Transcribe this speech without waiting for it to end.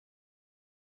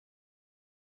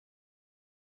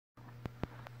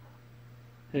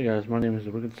Hey guys, my name is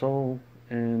The Wicked Soul,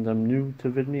 and I'm new to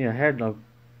VidMe. I had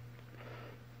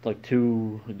like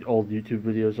two old YouTube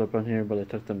videos up on here, but I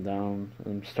took them down, and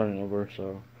I'm starting over,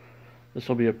 so this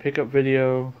will be a pickup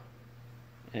video,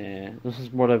 and this is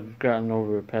what I've gotten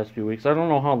over the past few weeks. I don't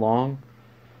know how long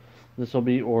this will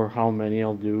be, or how many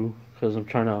I'll do, because I'm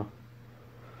trying to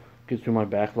get through my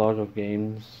backlog of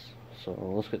games, so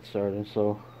let's get started.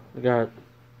 So, I got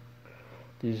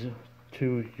these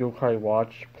two Yokai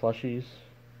Watch plushies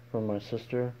from my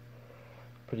sister,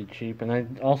 pretty cheap, and I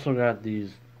also got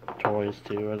these toys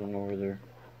too. I don't know where they're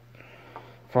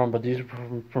from, but these are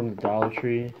from the Dollar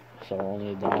Tree, so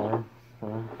only $1.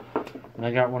 And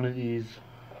I got one of these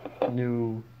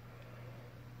new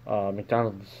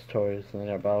McDonald's toys, and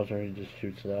I got Bowser. He just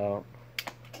shoots it out.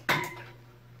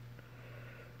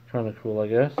 Kind of cool, I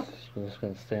guess. I'm just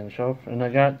gonna stay on the shelf, and I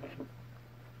got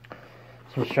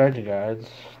some strategy guides.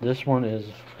 This one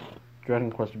is Dragon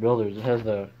Quest Builders. It has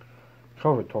the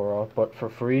cover tore off, but for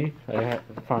free. I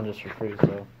found this for free,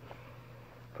 so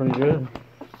pretty good.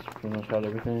 It's pretty much got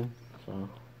everything, so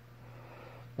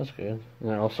that's good.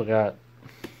 And I also got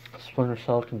Splinter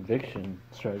Cell Conviction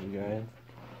strategy guide.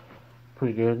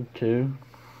 Pretty good too.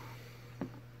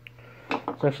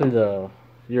 It's actually the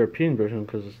European version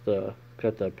because it's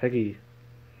got the Peggy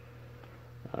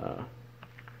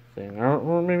thing.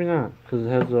 Or maybe not, because it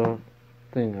has a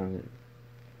thing on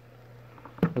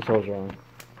it. That's always wrong.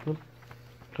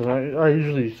 Because I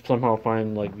usually somehow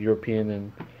find like European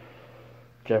and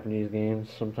Japanese games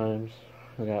sometimes.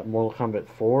 I got Mortal Kombat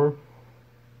 4.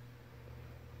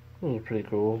 Those are pretty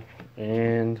cool.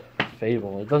 And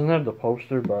Fable. It doesn't have the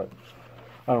poster, but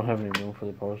I don't have any room for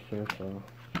the poster, so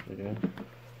pretty good.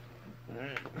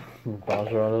 Alright.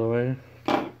 Bowser out of the way.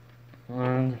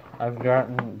 And I've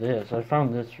gotten this. I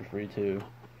found this for free too.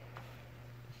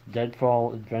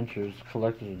 Deadfall Adventures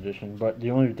Collector's Edition, but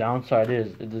the only downside is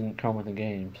it didn't come with the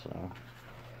game, so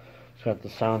it's got the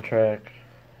soundtrack,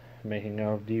 making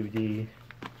of DVD,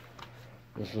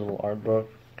 this little art book,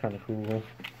 kind of cool,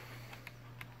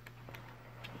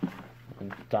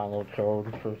 and download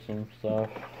code for some stuff,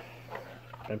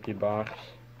 empty box,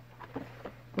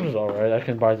 which is alright. I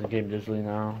can buy the game digitally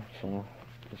now, so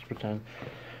just pretend.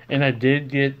 And I did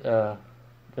get,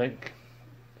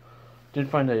 did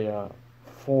find a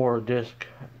 4-disc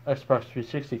Xbox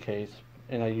 360 case,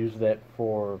 and I used that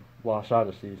for Lost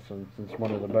Odyssey since it's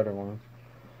one of the better ones.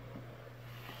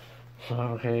 So,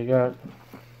 okay, I got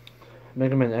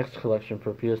Mega Man X collection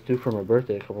for PS2 for my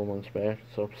birthday a couple months back.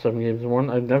 So, 7 games in 1.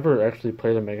 I've never actually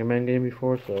played a Mega Man game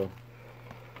before, so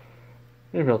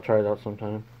maybe I'll try it out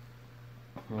sometime.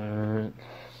 Alright,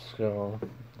 so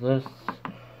this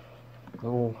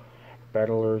little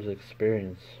Battlers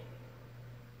Experience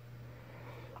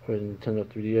for the Nintendo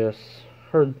 3DS.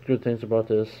 Heard good things about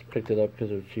this. Picked it up because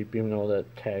it was cheap, even though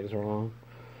that tag's wrong.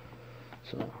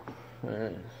 So,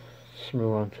 alright, let's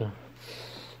move on to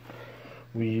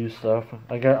Wii U stuff.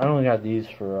 I only got these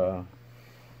for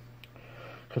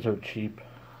because they're cheap.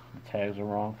 The tags are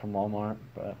wrong from Walmart,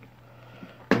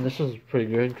 and this is pretty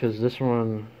good because this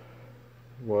one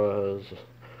was,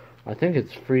 I think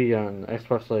it's free on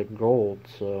Xbox Live Gold,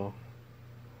 so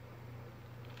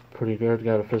pretty good.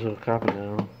 Got a physical copy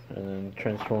now. And then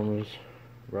Transformers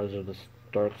Rise of the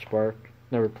Dark Spark.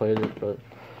 Never played it, but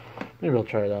maybe I'll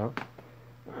try it out.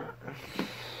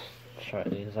 Let's try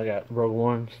these. I got Rogue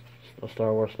One, a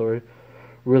Star Wars story.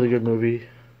 Really good movie.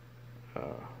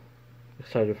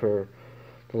 Excited for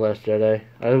The Last Jedi.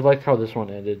 I liked how this one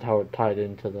ended, how it tied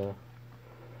into the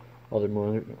other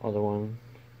one.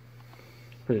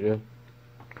 Pretty good.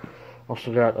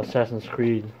 Also got Assassin's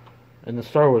Creed. And the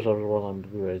Star Wars Overworld on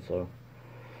Blu-ray, so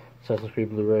Assassin's Creed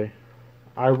Blu-ray.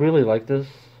 I really like this.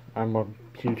 I'm a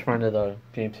huge fan of the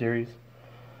game series.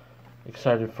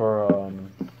 Excited for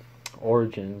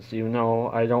Origins, even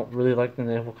though I don't really like the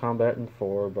naval combat in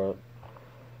 4, but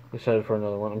excited for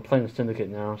another one. I'm playing Syndicate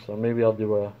now, so maybe I'll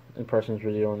do a impressions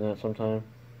video on that sometime.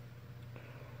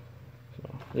 So,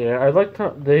 yeah, I liked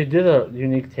how they did a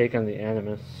unique take on the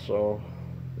Animus, so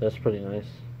that's pretty nice.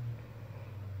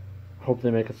 Hope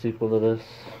they make a sequel to this.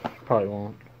 Probably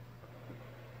won't.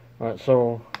 Alright,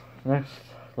 so next,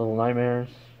 Little Nightmares.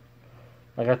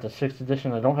 I got the 6th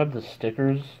edition. I don't have the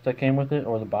stickers that came with it,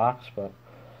 or the box, but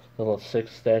the little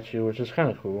 6 statue, which is kind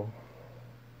of cool.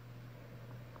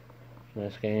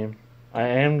 Nice game. I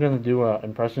am going to do an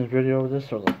impressions video of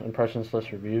this, or impressions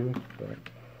list review. But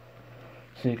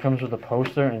see, it comes with a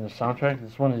poster and a soundtrack.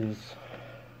 It's one of these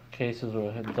cases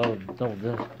with a double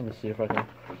disc. Let me see if I can.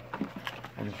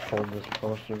 I'll just hold this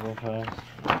poster real fast.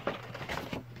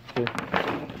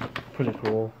 Pretty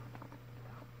cool.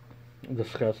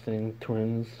 Disgusting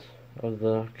twins. of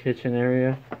the kitchen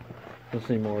area. You'll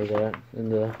see more of that in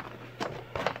the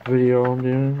video I'm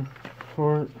doing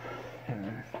for it.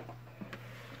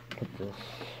 Put this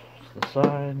to the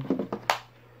side.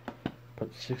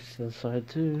 Put 6 to the side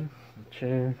too. The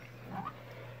chair.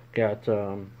 Got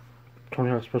Tony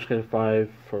Hawk's Pro Skater 5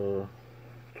 for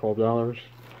 $12.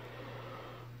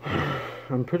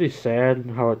 I'm pretty sad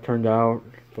how it turned out,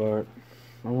 but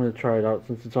I'm gonna try it out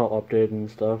since it's all updated and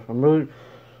stuff.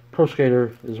 Pro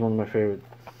Skater is one of my favorite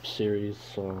series,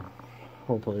 so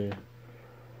hopefully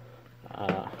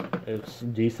it's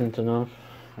decent enough.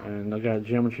 And I got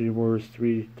Geometry Wars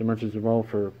 3 Dimensions Evolved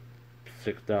for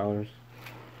 $6.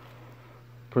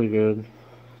 Pretty good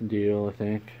deal, I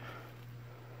think.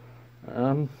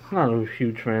 I'm not a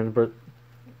huge fan, but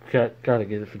gotta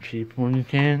get it for cheap when you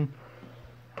can.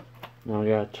 Now I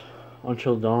got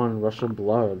Until Dawn Rush of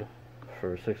Blood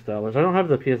for $6. I don't have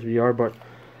the PSVR, but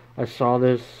I saw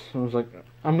this and I was like,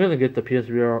 I'm gonna get the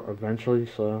PSVR eventually,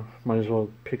 so might as well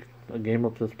pick a game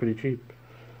up that's pretty cheap.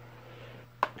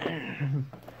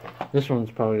 This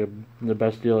one's probably the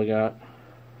best deal I got.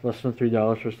 Less than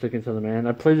 $3 for Sticking to the Man.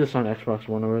 I played this on Xbox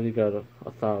One already, got a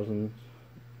 1,000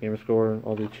 gamer score,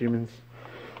 all the achievements.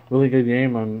 Really good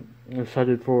game. I'm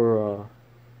excited for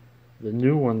the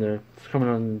new one that's coming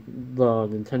on the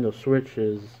Nintendo Switch.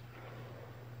 It's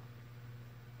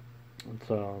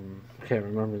I can't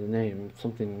remember the name.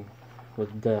 Something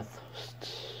with death.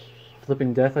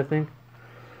 Flipping Death, I think.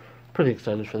 Pretty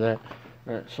excited for that.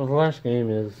 Alright, so the last game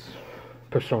is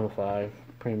Persona 5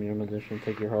 Premium Edition,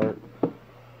 Take Your Heart.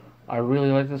 I really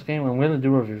like this game. I'm going to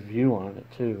do a review on it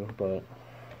too, but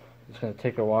it's going to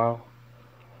take a while.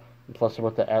 And plus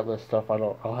with the Atlas stuff,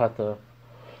 I'll have to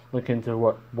look into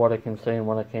what I can say and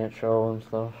what I can't show and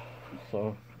stuff.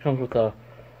 So it comes with a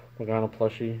Morgana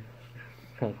plushie.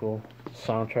 Kind of cool.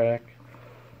 Soundtrack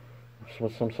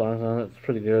with some songs on it. It's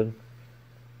pretty good.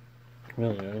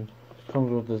 Really good. It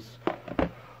comes with this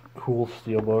cool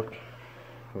steelbook.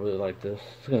 I really like this.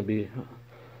 It's going to be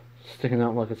sticking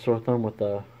out like a sore thumb with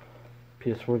the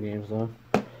PS4 games though.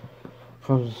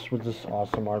 Comes with this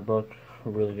awesome art book.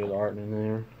 Really good art in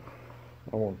there.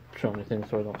 I won't show anything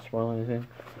so I don't spoil anything.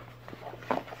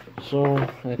 So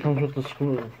it comes with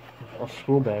a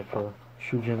school bag for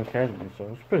Shujin Academy, so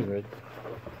it's pretty good.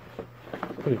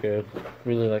 Pretty good.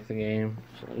 Really like the game.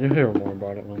 So you'll hear more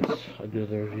about it once I do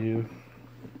the review.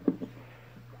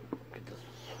 Get this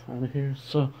out of here.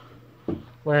 So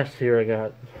last here I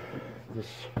got this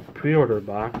pre-order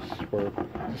box or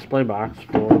display box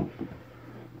for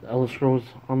the Elder Scrolls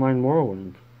Online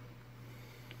Morrowind.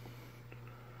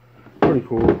 Pretty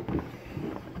cool.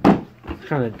 It's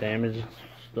kind of damaged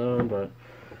stuff, but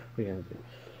we can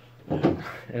do.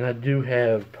 And I do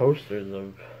have posters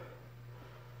of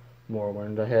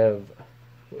Morrowind. I have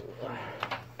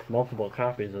multiple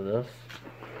copies of this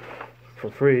for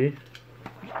free.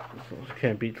 So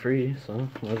can't beat free, so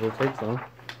might as well take some.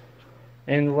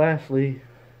 And lastly,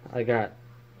 I got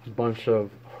a bunch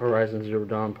of Horizon Zero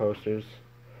Dawn posters.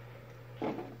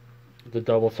 The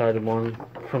double-sided one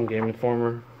from Game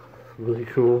Informer. Really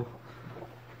cool.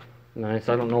 Nice.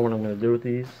 I don't know what I'm going to do with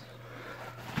these.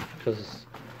 Because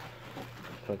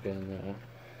fucking,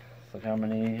 like how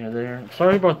many are there?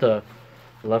 Sorry about the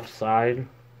left side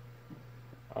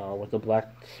with the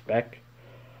black speck.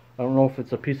 I don't know if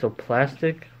it's a piece of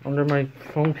plastic under my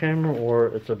phone camera or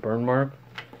it's a burn mark.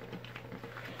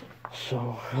 So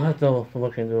I'll have to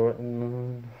look into it,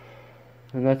 and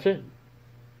that's it.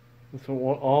 That's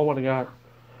all what I got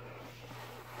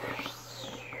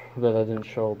that I didn't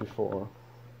show before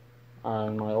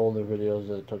on my older videos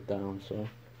that I took down. So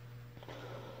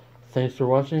thanks for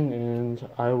watching, and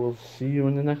I will see you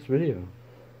in the next video.